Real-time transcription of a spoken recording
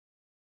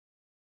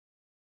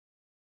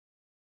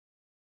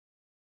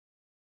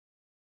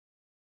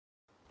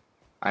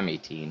I'm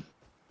 18.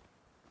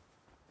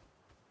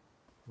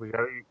 We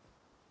gotta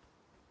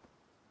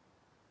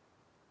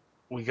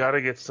we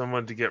gotta get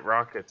someone to get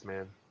rockets,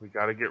 man. We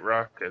gotta get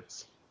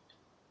rockets.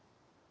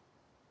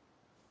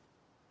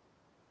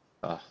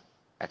 Ugh,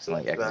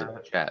 accidentally What's exited the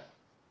that? chat.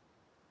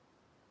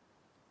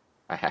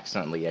 I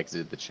accidentally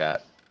exited the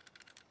chat.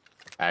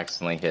 I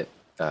accidentally hit,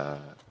 I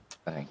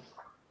think,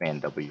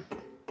 Command W.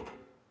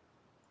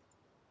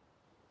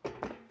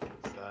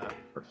 What's that?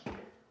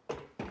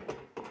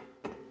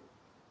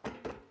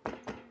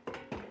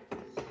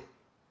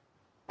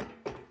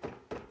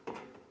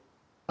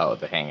 Oh,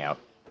 the hangout.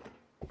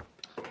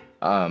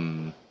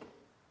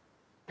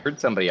 Heard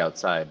somebody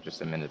outside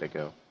just a minute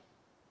ago.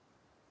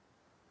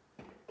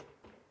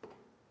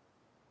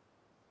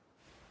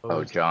 Oh, Oh,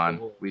 there's a John,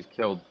 hole. we've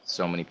killed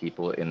so many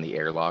people in the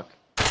airlock.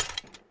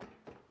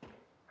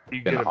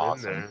 You Been get them in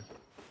awesome.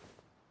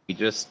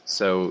 there.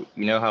 So,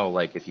 you know how,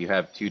 like, if you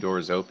have two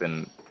doors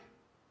open,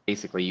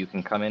 basically you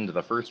can come into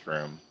the first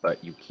room,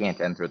 but you can't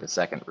enter the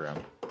second room.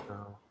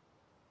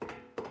 Oh.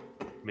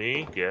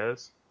 Me?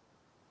 Yes.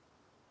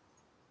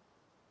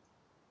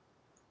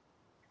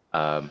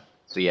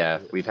 So yeah,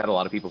 we've had a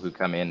lot of people who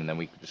come in and then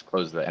we just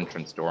close the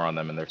entrance door on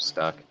them and they're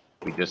stuck.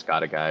 We just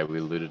got a guy, we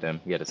looted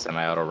him. He had a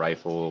semi-auto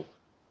rifle,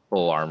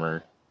 full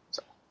armor.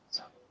 So,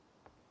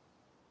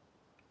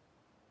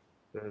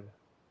 They're,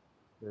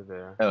 they're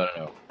there.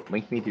 no.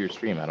 Link me to your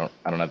stream. I don't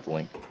have the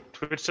link.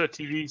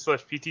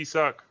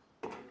 Twitch.tv/PTSuck.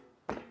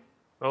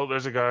 Oh,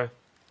 there's a guy.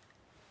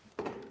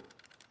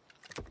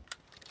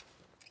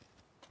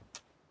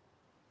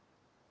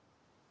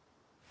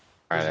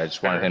 Alright, I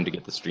just wanted him to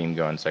get the stream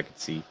going so I could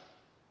see.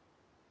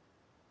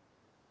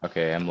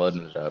 Okay, I'm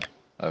loading it up.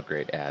 Oh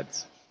great,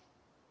 ads.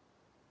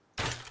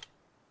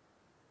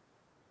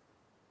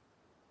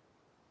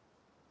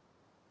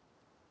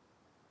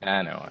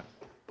 I know.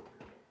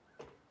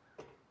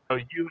 Oh,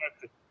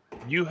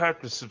 you have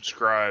to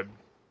subscribe.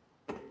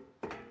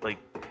 Like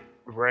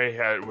Ray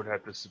would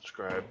have to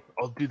subscribe.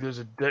 Oh, dude, there's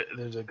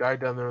a guy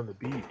down there on the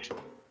beach.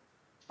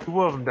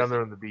 Two of them down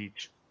there on the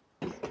beach.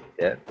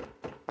 Yeah.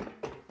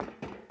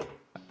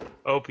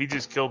 Oh, he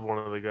just killed one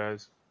of the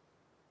guys.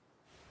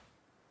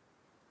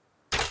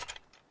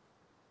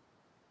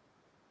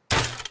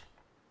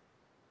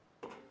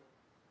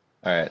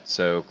 Alright,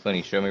 so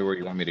Clinty, show me where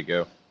you want me to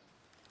go.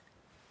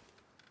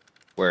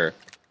 Where?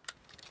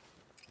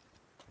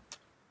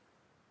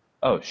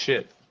 Oh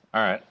shit.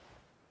 Alright.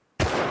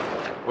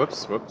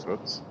 Whoops.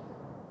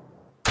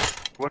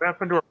 What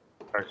happened to our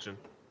action?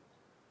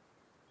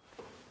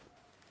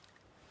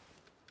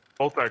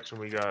 Both action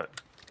we got.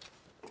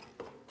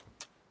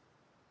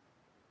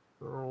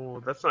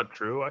 Oh, that's not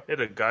true. I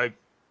hit a guy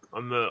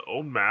on the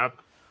old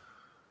map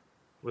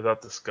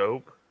without the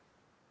scope.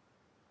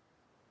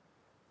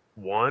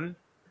 One?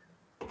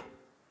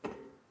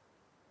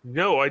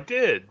 No, I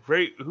did.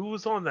 Ray, who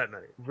was on that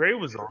night? Ray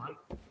was on.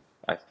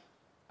 I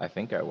I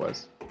think I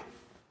was.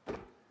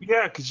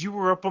 Yeah, because you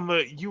were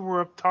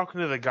up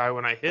talking to the guy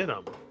when I hit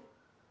him.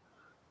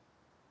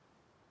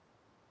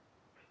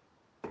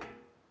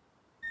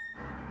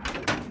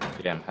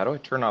 Damn, how do I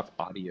turn off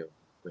audio?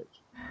 Twitch?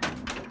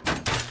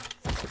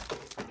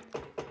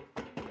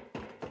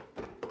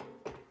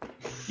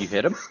 You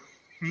hit him?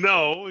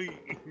 No,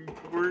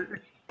 we're.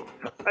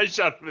 I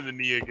shot him in the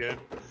knee again.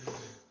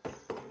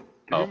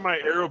 Give Oh. me my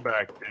arrow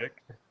back,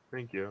 Dick.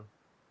 Thank you.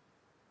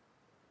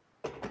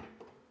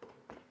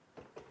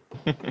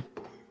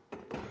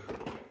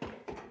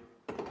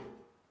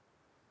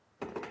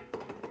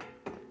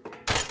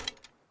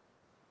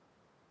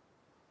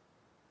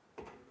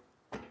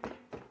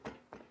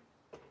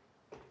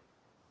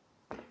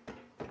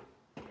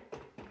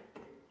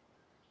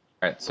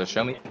 Alright, so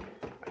show me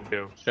I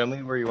do.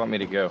 where you want me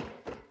to go.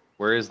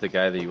 Where is the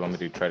guy that you want me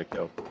to try to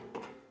kill?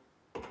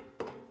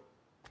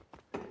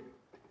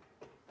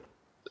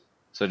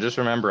 So just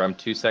remember, I'm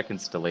 2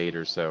 seconds delayed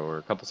or so, or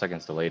a couple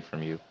seconds delayed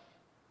from you.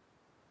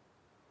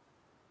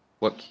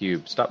 What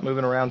cube? Stop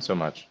moving around so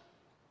much.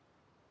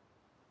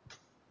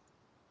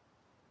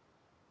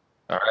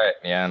 Alright,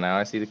 yeah, now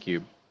I see the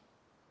cube.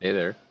 Hey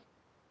there.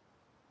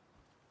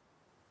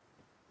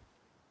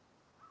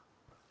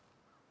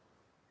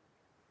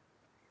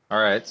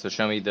 Alright, so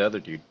show me the other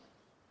dude.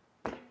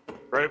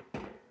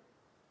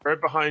 Right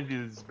behind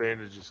you, this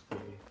bandage is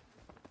clean.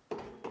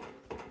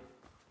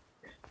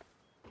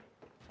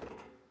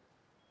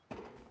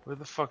 Where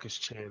the fuck is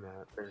Chan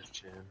at? There's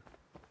Chan.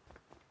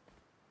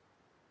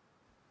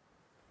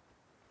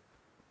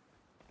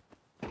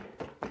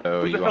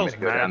 So Who you the want me hell's to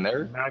go down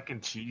there? mac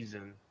and cheese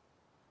and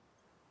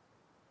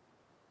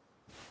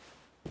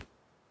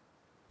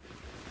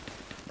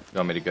You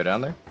want me to go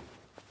down there?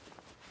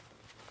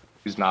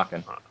 Who's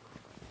knocking?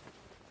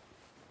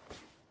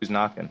 Who's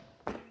knocking?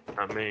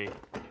 not me.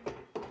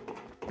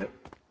 Yep.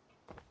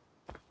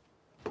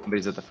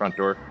 Somebody's at the front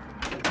door.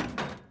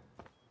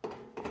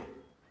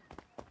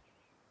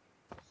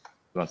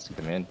 Who wants to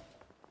come in?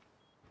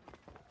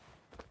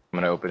 I'm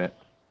gonna open it.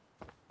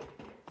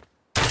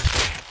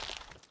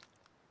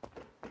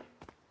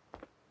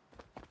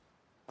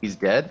 He's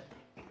dead?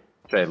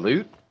 Should I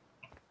loot?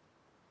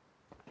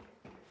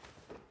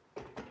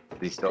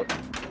 Is he still?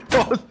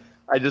 Oh,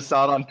 I just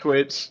saw it on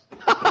Twitch.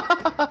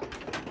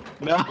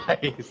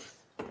 Nice.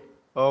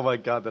 Oh my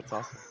god, that's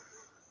awesome.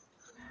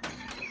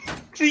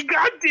 See,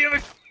 God damn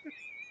it!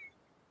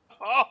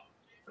 Oh,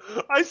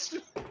 I,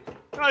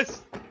 I,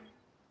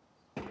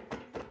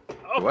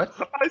 oh, What?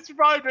 I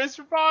survived! I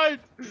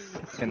survived!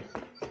 And,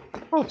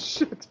 oh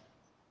shit.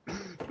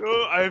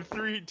 Oh, I have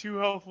 2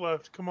 health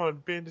left. Come on,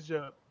 bandage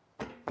up.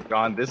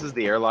 John, this is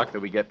the airlock that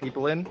we get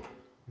people in,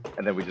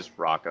 and then we just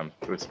rock them.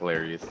 It was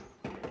hilarious.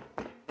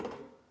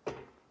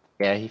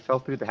 Yeah, he fell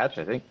through the hatch,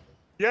 I think.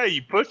 Yeah,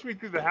 you pushed me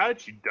through the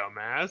hatch, you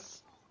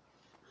dumbass.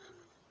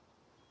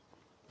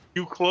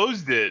 You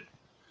closed it.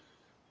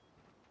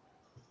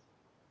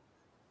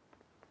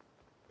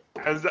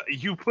 As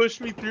you pushed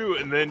me through,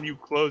 and then you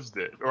closed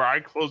it, or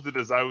I closed it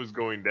as I was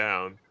going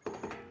down.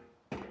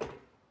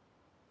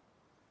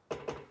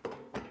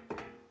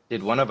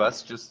 Did one of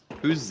us just...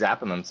 Who's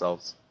zapping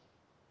themselves?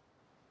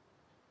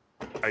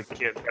 I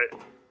can't.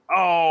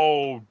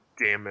 Oh,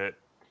 damn it!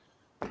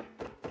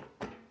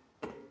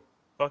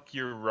 Fuck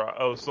your rock.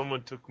 Oh,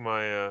 someone took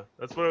my.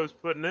 That's what I was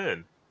putting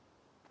in.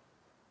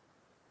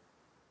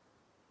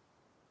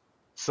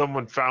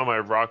 Someone found my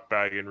rock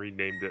bag and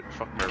renamed it.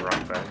 Fuck my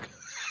rock bag.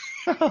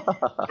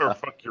 Or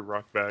fuck your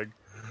rock bag.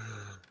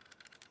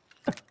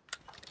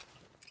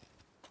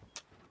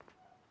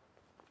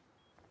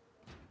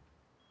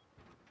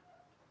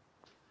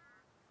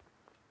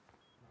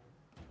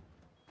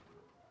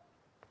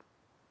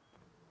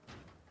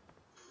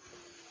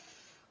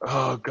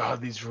 Oh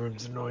god, these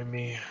rooms annoy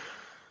me.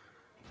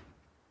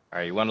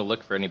 Alright, you want to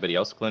look for anybody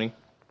else, Clooney?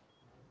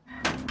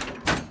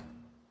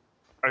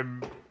 I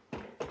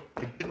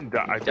didn't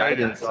die. I died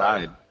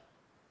inside.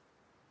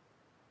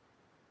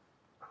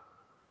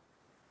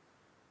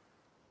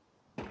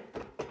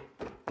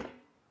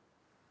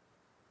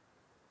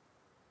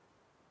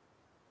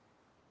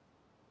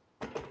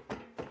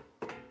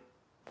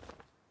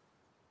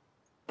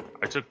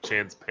 I took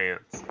Chan's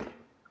pants.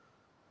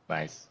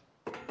 Nice.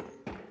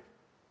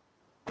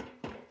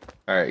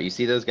 Alright, you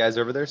see those guys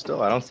over there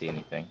still? I don't see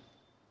anything.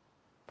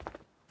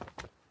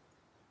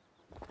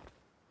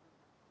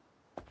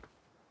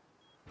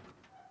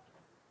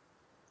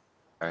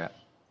 Alright.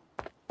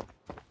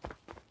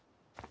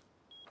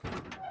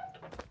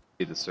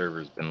 The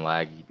server's been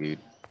laggy, dude.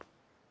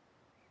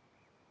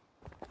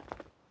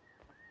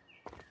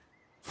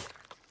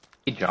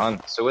 Hey,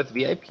 John, so with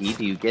VIP,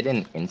 do you get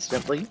in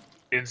instantly?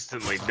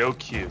 Instantly, no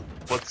queue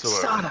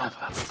whatsoever. Son of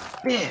a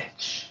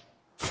bitch!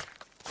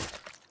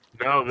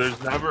 No,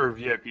 there's never a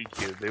VIP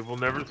queue. They will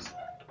never.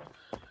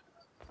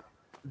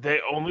 They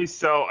only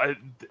sell.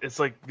 It's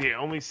like they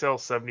only sell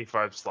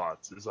 75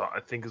 slots. I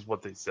think is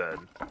what they said.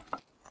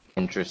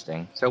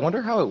 Interesting. So I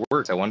wonder how it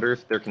works. I wonder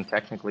if there can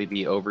technically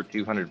be over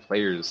 200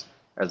 players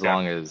as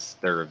long as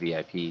they're a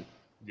VIP.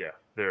 Yeah,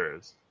 there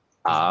is.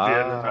 Ah.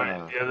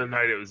 The other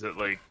night it was at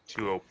like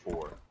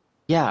 204.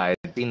 Yeah,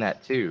 I've seen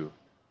that too.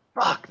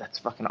 Fuck, that's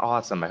fucking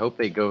awesome. I hope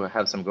they go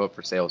have some go up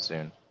for sale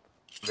soon.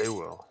 They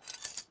will.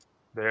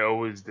 They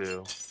always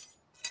do.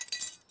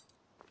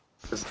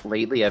 Because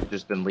lately I've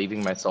just been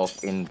leaving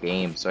myself in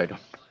game so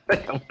I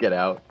don't get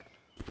out.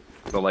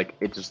 So like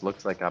it just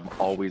looks like I'm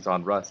always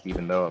on Rust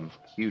even though I'm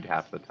queued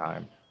half the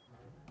time.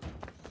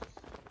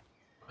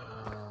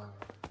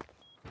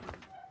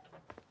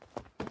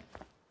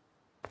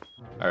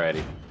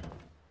 Alrighty.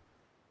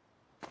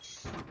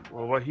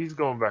 Well, what he's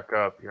going back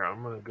up here,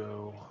 I'm gonna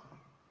go.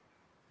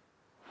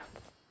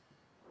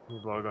 Let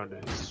me log on to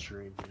his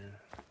stream here.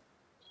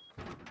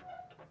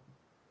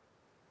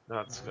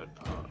 Not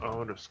Scudpunk. I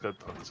wonder if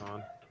Scudpunk's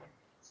on.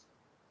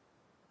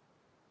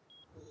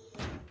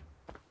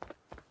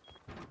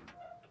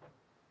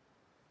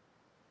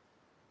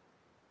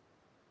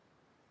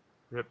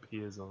 Yep, he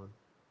is on.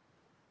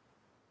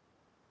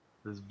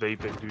 This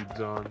vaping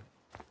dude's on.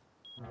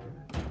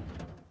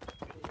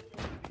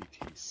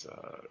 PT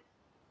suck.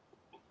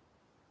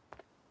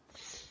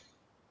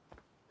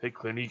 Hey,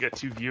 Clooney, you got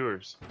 2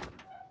 viewers.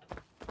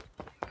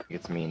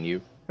 It's me and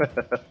you.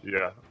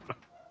 Yeah.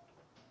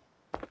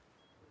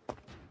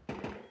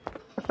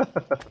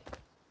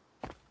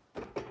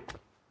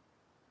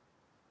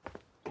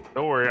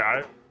 Don't worry,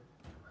 I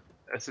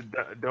said,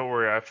 don't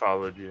worry, I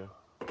followed you.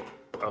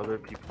 Other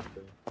people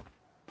did.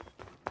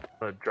 I'm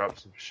gonna drop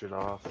some shit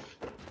off.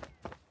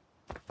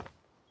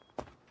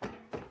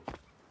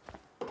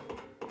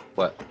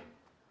 What?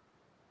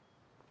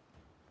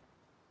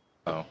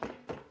 Oh.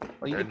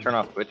 Well, you can turn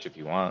off Twitch if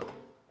you want.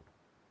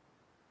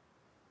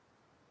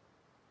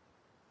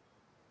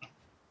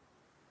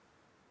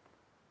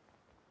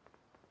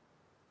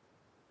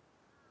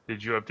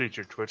 Did you update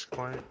your Twitch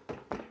client?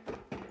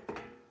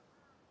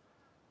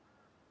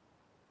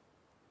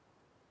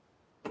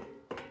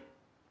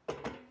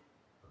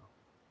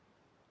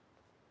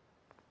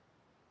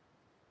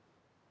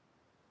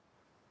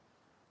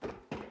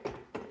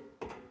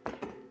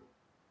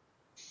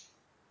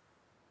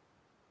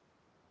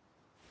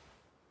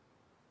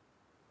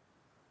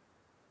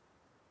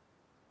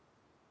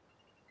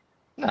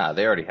 Nah,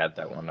 they already had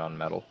that one on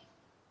metal.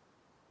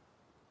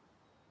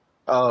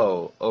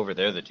 Oh, over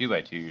there, the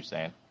 2x2 you're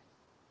saying.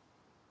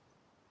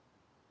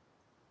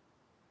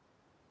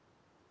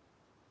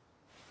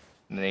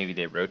 Maybe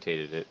they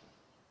rotated it.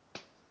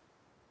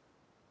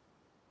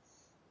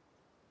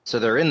 So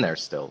they're in there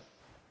still.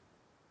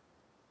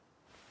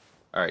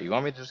 Alright, you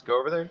want me to just go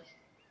over there?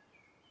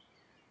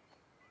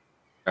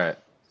 Alright,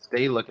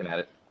 stay looking at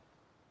it.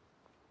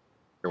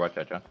 Here, watch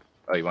out, John.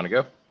 Oh, you want to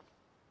go?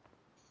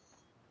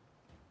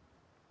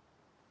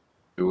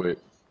 Do it.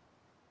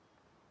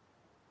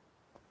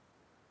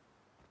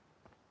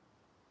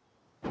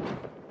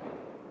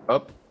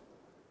 Oh,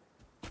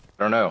 I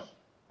don't know.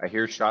 I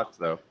hear shots,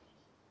 though.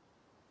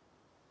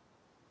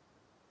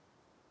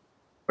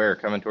 Where?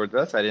 Coming towards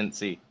us? I didn't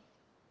see.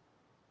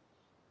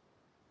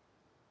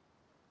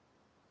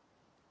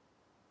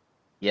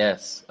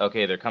 Yes.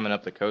 Okay, they're coming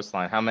up the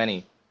coastline. How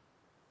many?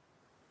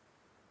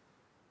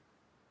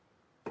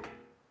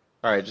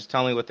 Alright, just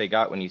tell me what they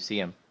got when you see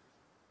them.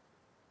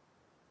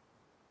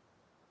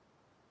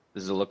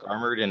 Does it look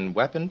armored and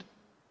weaponed?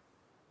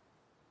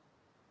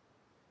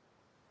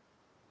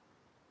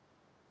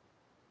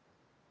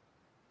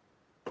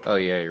 Oh,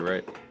 yeah, you're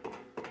right.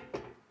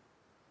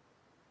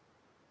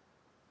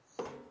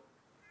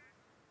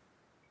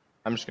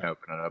 I'm just gonna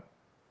open it up.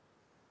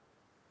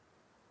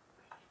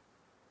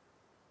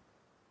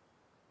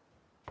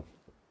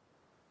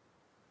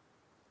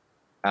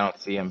 I don't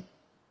see him.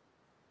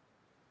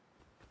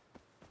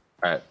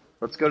 Alright,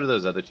 let's go to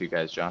those other two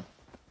guys, John.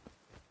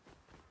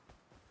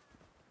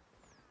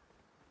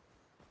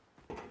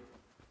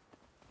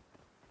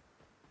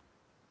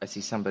 I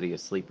see somebody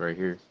asleep right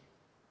here.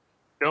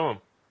 Kill him.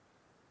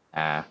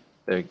 Ah,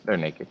 they're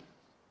naked.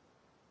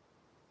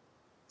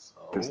 Is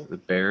So the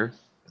bear?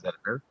 Is that a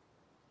bear?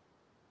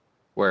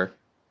 Where?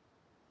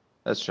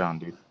 That's John,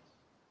 dude.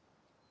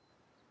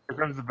 here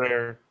comes the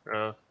bear.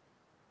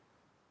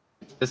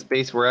 This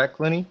base we're at,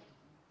 Clooney?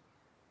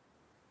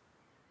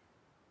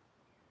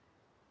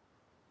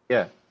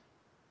 Yeah.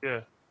 Yeah.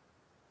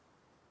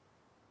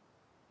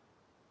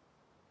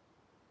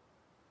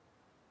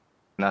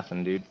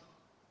 Nothing, dude.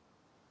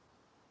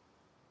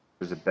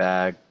 There's a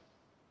bag.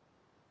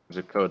 There's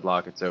a code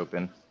lock. It's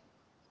open.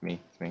 It's me.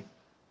 It's me.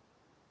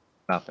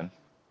 Nothing.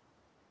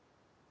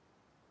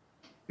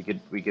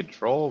 We could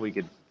troll. We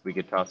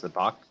could toss a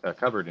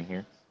cupboard in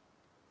here.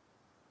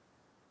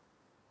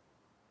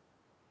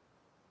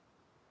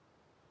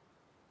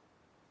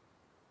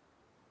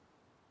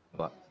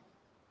 What?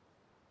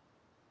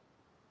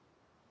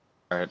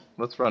 All right,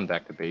 let's run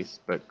back to base,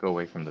 but go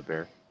away from the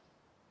bear.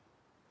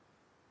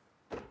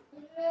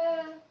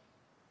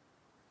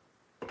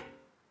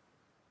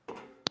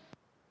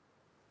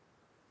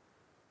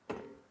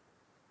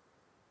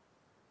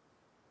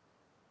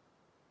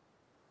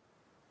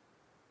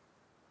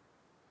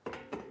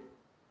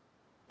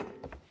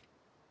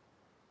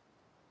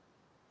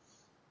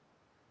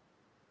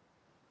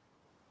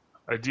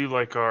 I do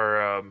like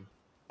our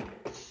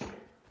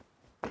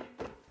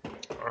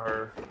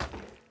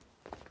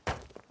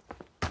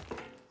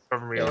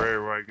cover me Yeah. right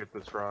where I get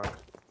this rock.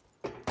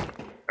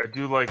 I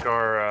do like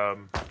our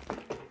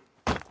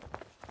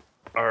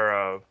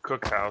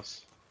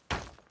cookhouse.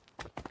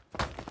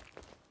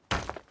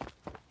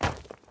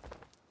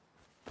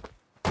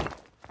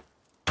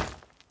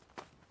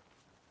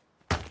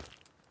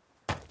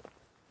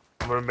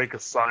 I'm gonna make a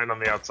sign on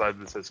the outside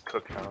that says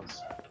cookhouse.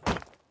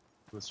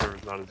 The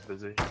server's not as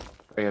busy.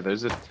 Oh, yeah,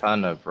 there's a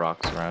ton of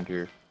rocks around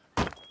here.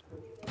 You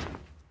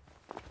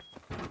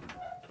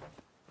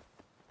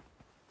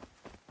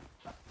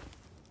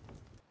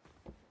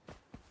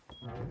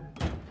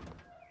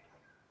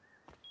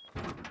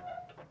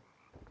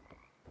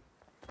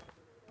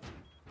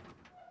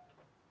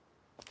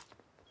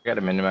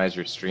gotta minimize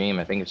your stream.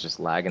 I think it's just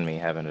lagging me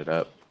having it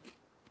up.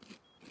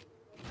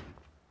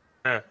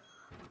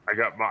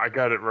 I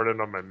got it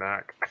running on my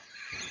Mac.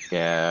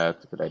 Yeah,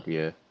 that's a good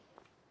idea.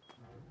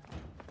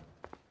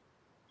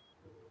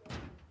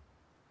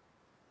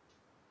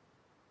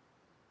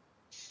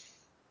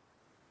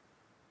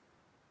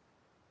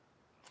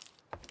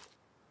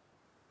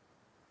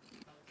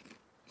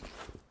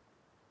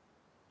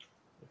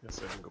 I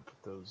guess I can go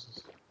put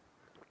those.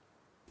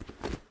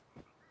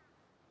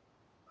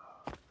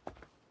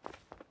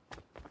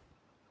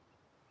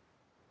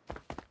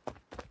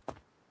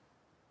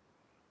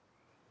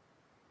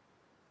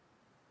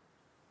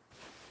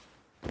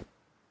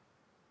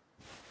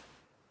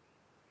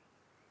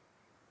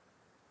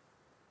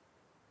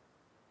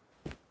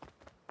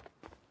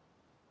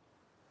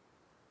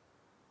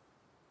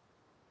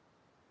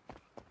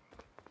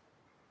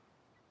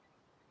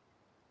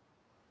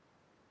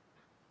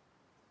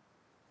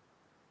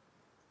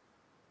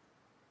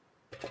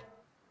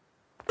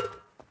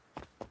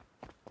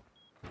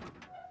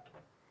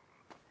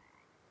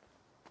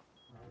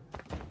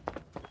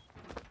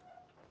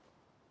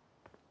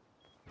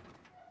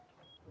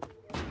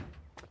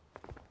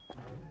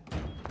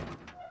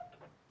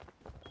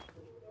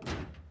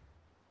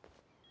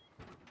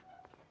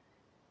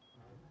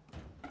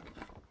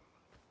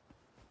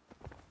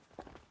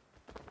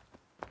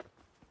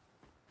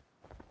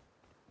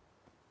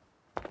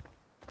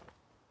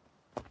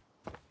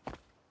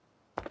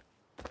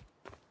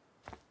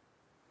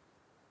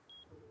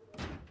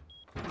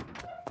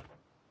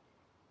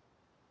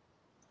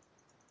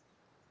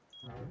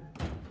 Come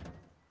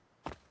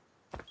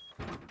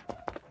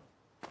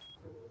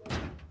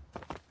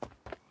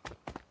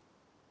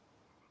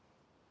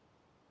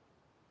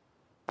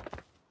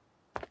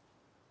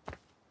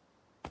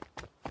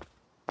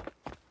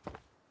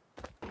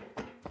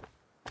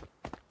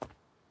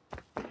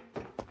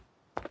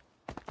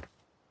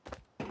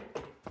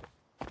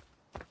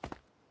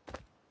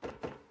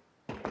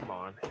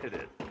on, hit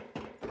it.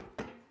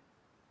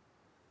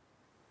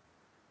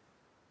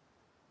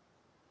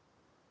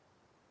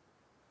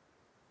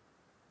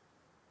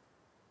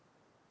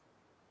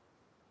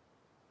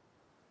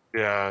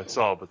 Yeah, I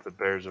saw, but the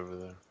bear's over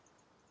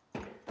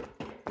there.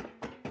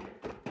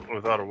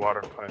 Without a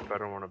water pipe, I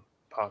don't want to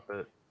pop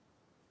it.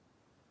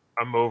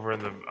 I'm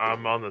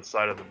on the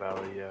side of the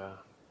valley, yeah.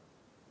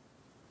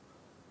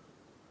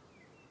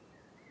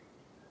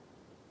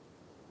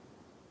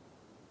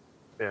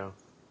 Yeah.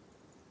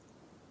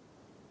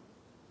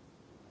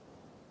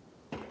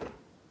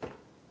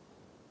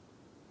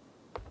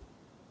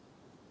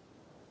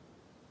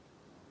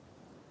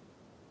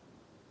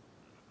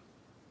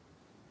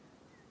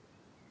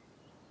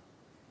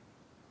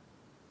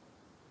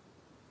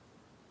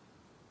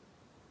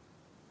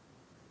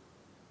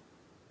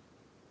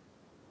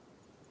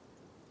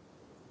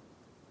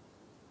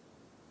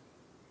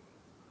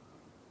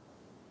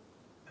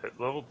 Hit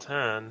level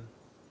 10.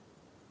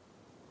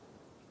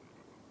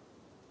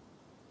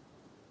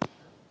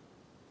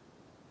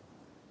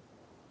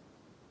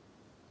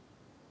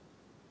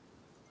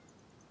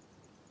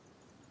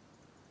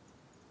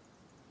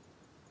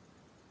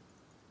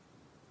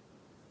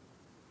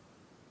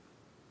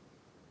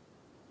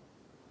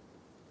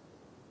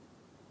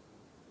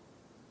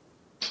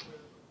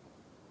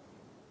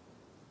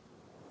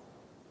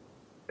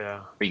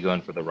 Yeah, Are you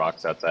going for the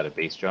rocks outside of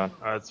base, John?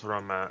 that's where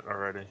I'm at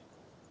already.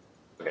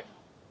 Okay.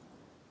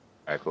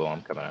 All right, cool.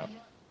 I'm coming out.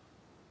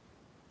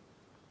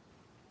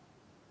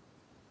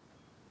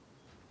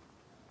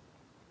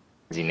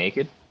 Is he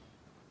naked?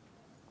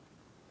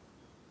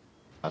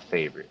 My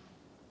favorite.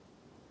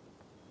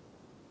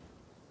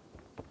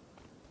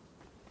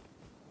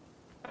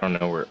 I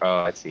don't know where.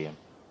 Oh, I see him.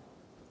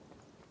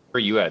 Where are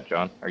you at,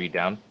 John? Are you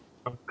down?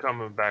 I'm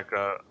coming back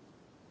up.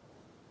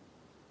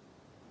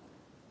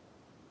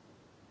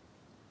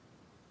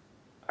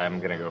 I'm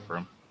gonna go for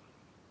him.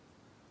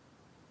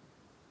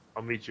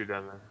 I'll meet you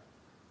down there.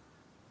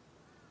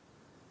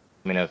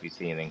 Let me know if you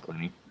see anything,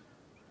 Clooney.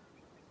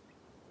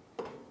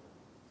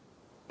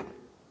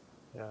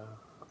 Yeah,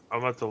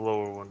 I'm at the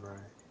lower one, right?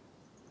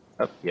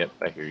 Oh, yep,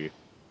 I hear you.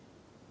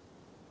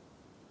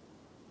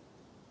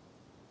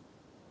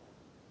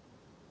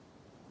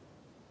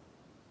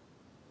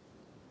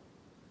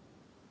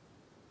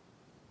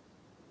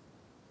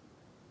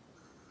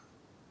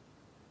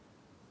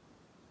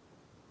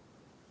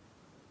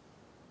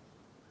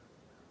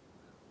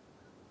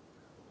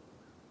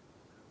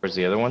 Where's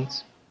the other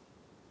ones?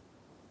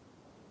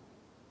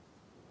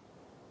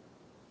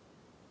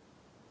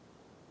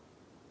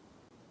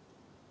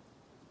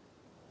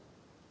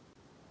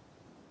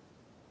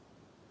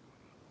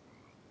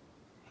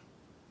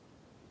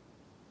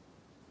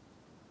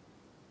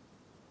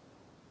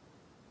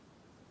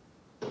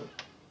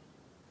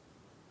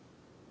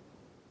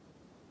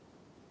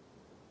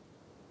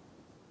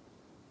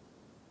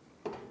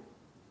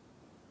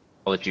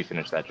 I'll let you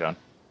finish that, John.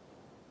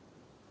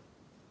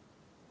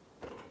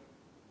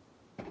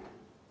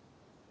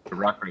 The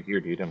rock right here,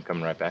 dude. I'm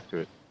coming right back to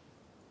it.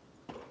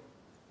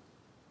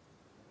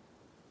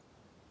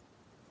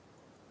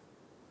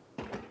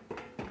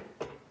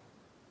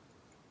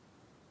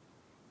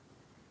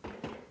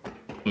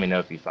 Let me know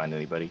if you find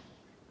anybody.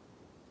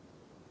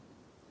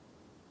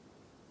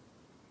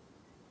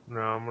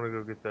 No, I'm gonna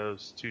go get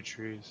those 2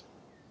 trees.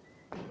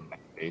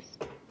 Base.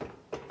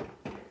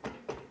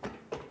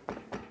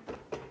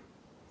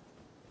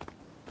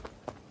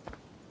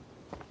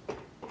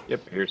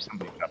 Yep, here's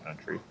somebody chopping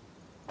a tree.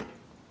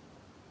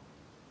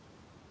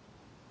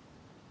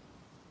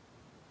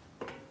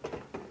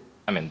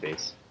 I'm in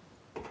base.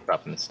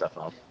 Dropping this stuff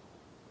off.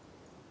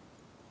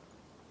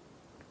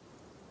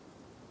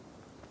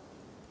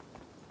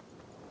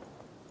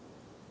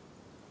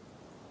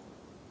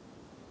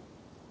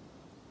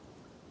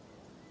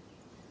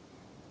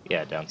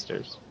 Yeah,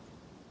 downstairs.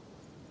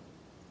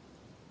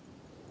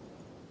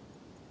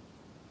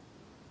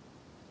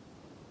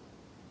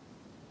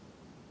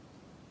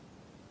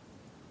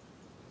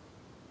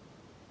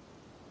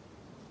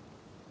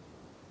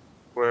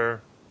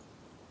 Where?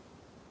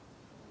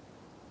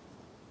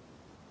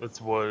 It's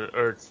wood,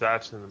 or it's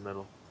thatched in the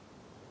middle.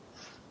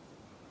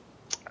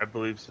 I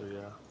believe so,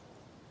 yeah.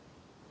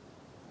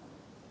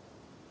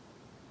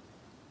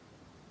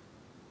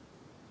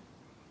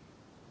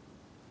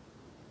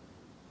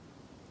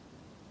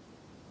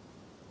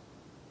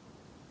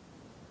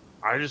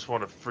 I just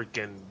want to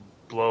freaking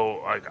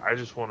blow, like, I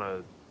just want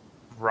to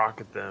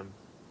rocket them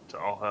to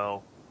all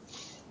hell.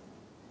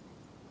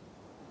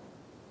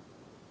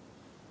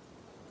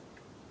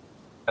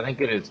 I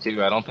think it is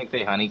too. I don't think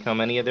they honeycomb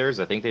any of theirs.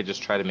 I think they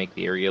just try to make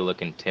the area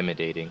look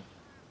intimidating.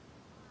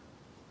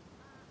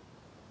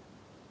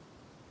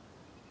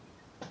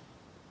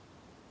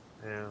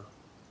 Yeah.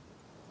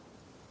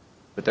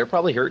 But they're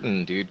probably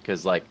hurting, dude,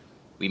 because like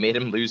we made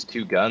him lose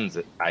 2 guns.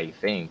 I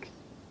think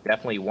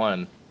definitely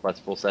one plus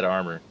full set of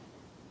armor.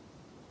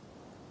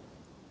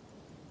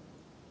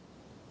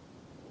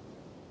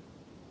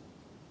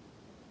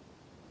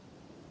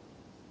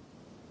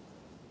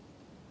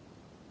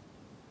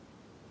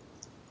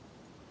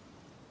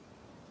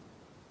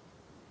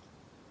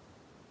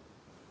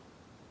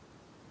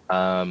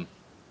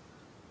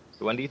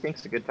 So when do you think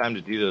is a good time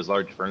to do those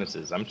large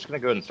furnaces? I'm just gonna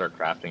go ahead and start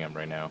crafting them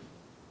right now.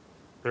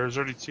 There's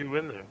already 2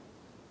 in there.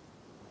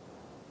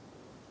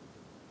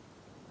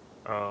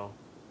 Oh,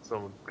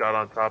 someone got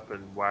on top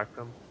and whacked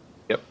them.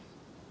 Yep.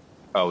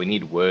 Oh, we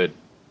need wood.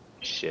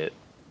 Shit.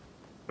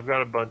 I've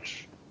got a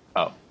bunch.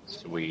 Oh,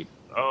 sweet.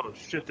 Oh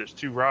shit! There's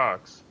 2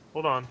 rocks.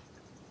 Hold on.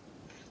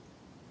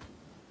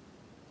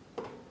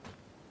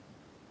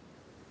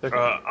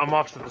 I'm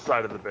off to the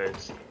side of the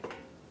base.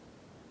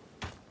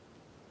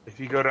 If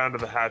you go down to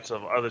the hatch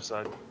on the other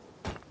side,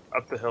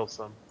 up the hill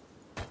some.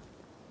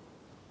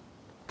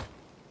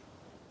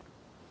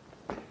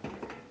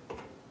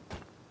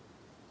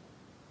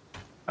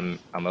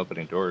 I'm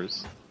opening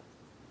doors.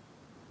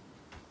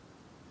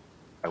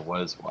 I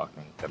was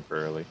walking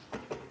temporarily.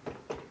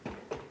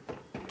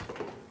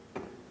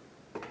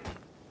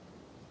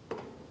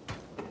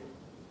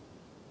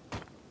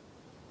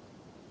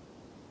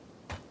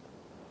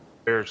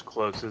 Bear's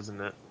close, isn't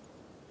it?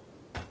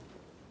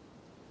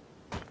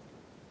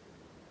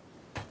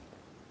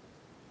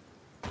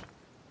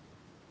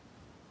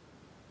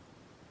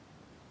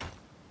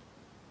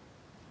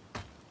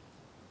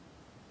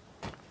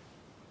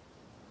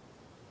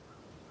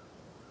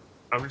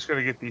 I'm just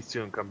gonna get these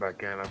 2 and come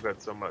back in. I've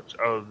got so much.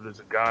 Oh, there's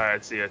a guy. I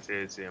see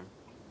him.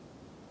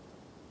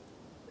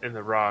 In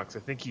the rocks. I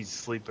think he's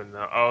sleeping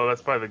now. Oh,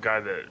 that's probably the guy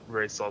that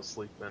Ray saw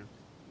sleeping.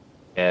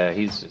 Yeah,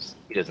 he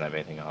doesn't have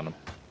anything on him.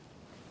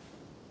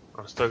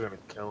 I'm still gonna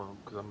kill him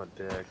because I'm a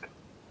dick.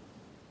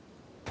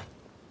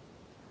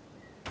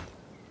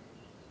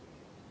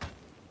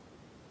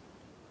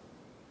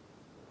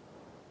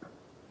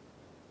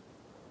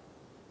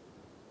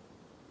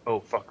 Oh,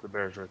 fuck, the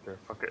bear's right there.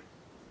 Fuck it.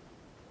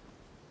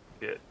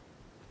 Shit.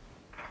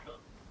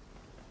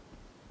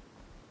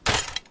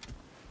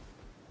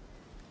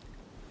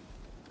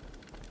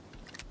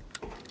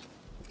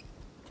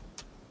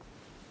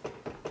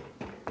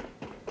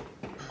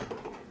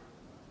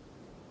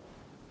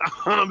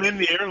 I'm in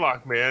the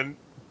airlock, man.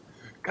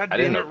 God I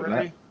damn didn't it, open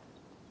Ray. that.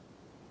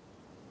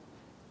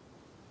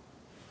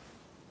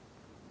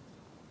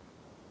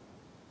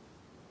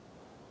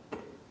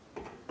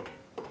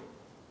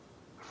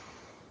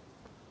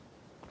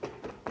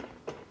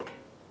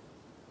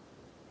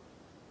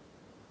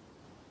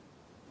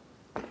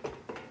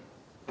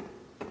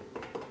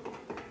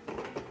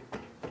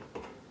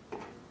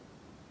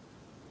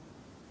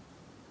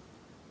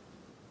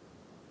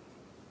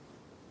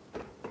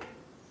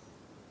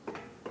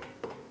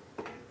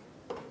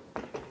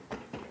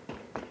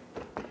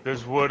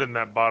 There's wood in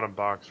that bottom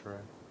box, Ray.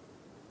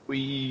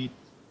 We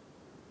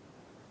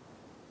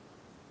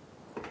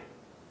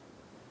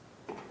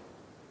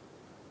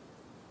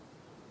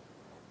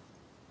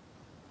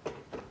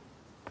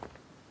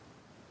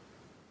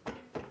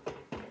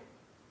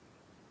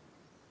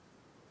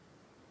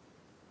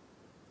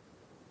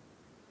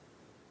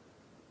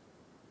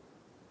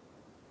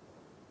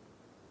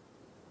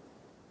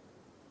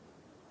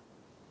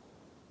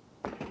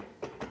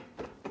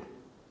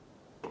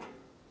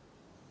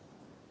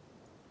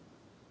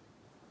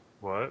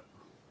What?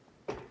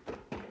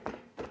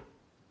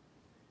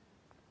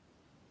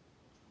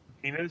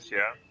 Penis?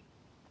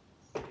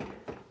 Yeah.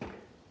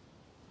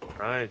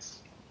 Nice.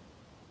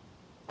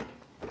 I'm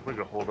gonna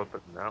go hold up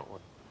in that one.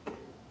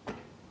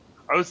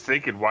 I was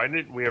thinking, why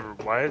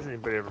hasn't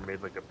anybody ever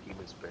made like a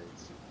penis base?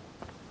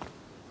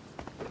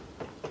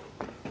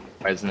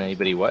 why isn't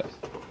anybody what?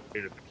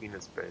 Made a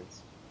penis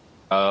base.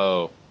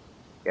 Oh,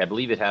 yeah, I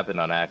believe it happened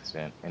on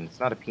accident, and it's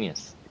not a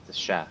penis; it's a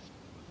shaft.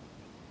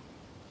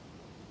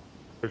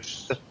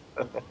 There's-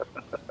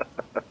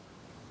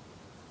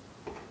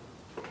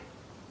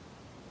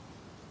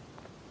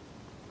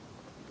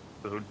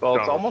 Well, it's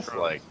Donald almost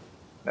Trump. like,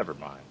 never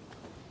mind.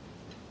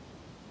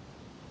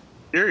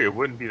 In theory, it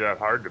wouldn't be that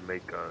hard to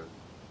make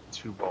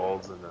 2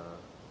 balls and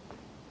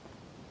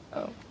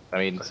Oh, I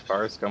mean,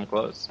 spars come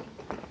close.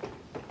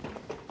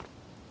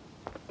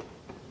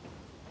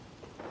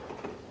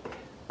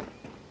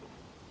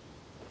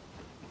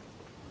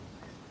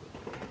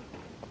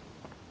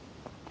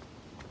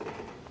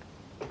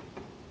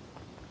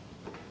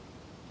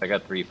 I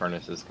got 3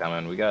 furnaces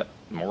coming. We got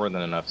more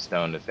than enough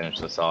stone to finish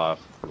this off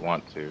if we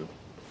want to,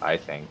 I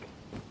think.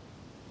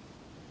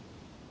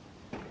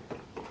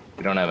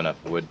 We don't have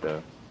enough wood,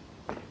 though.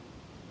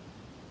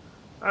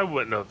 I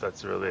wouldn't know if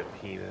that's really a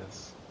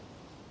penis.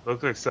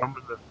 Looks like some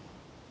of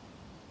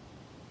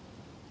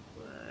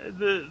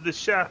the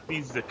shaft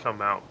needs to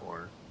come out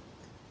more.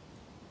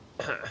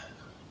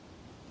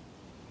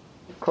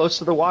 Close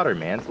to the water,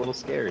 man. It's a little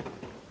scary.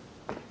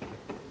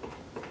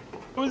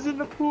 I was in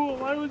the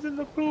pool. I was in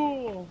the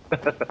pool.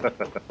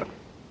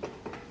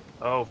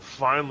 Oh,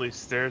 finally,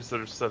 stairs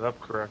that are set up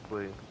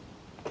correctly.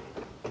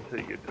 Until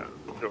you get down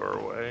to the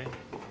doorway.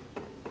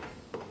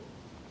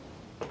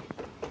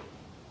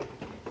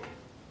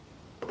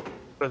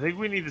 I think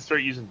we need to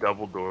start using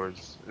double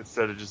doors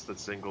instead of just a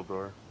single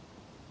door.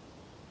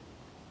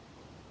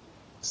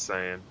 Just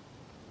saying.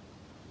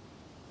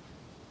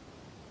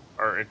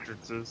 Our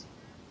entrances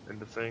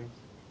into things.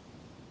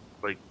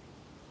 Like,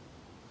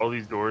 all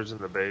these doors in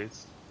the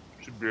base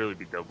should barely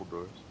be double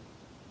doors.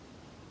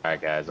 All right,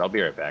 guys, I'll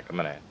be right back. I'm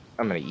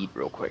gonna eat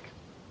real quick.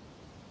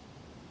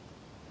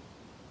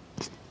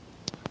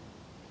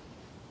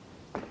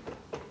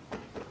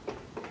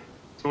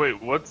 So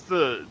wait, what's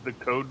the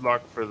code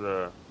lock for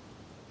the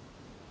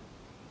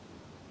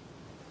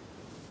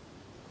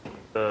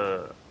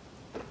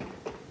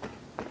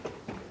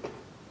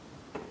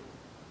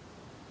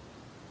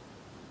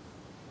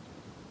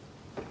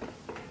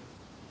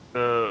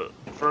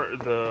for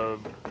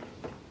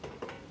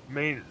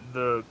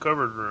the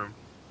cupboard room?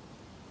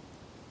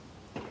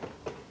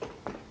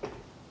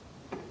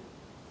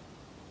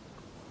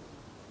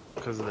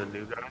 Because of the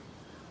new guy?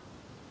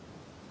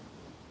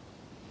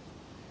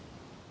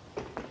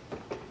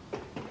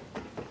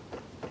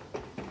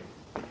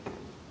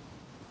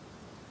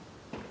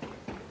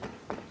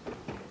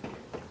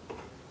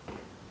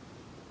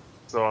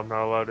 So I'm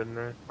not allowed in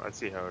there? I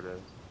see how it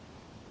is.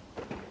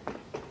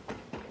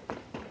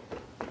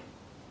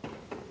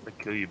 I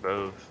kill you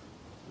both.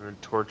 And then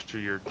torture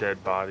your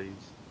dead bodies.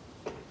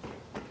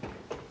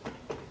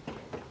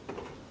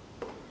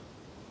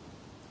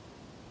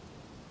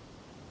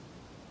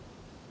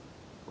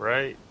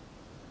 Right?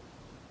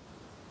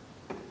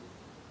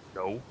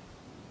 No.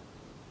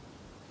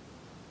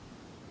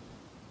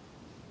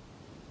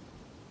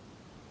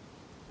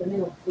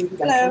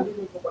 Hello.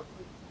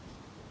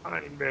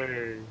 I'm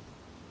Mary.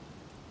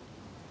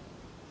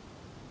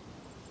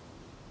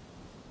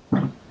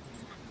 I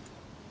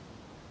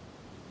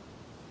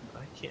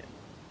can't.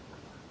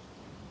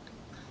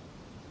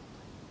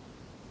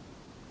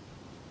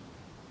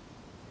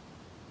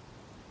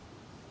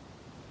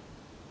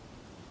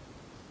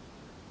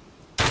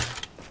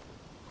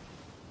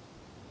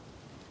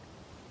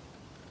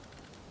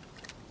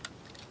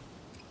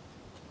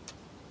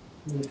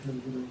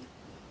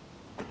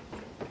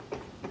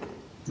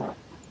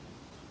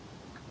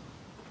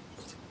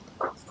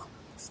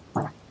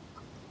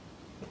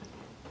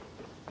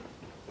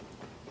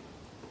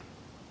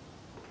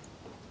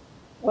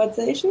 What's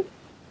the issue?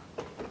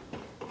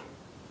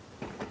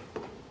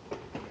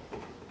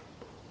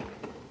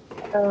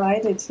 Oh, I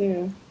did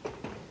too.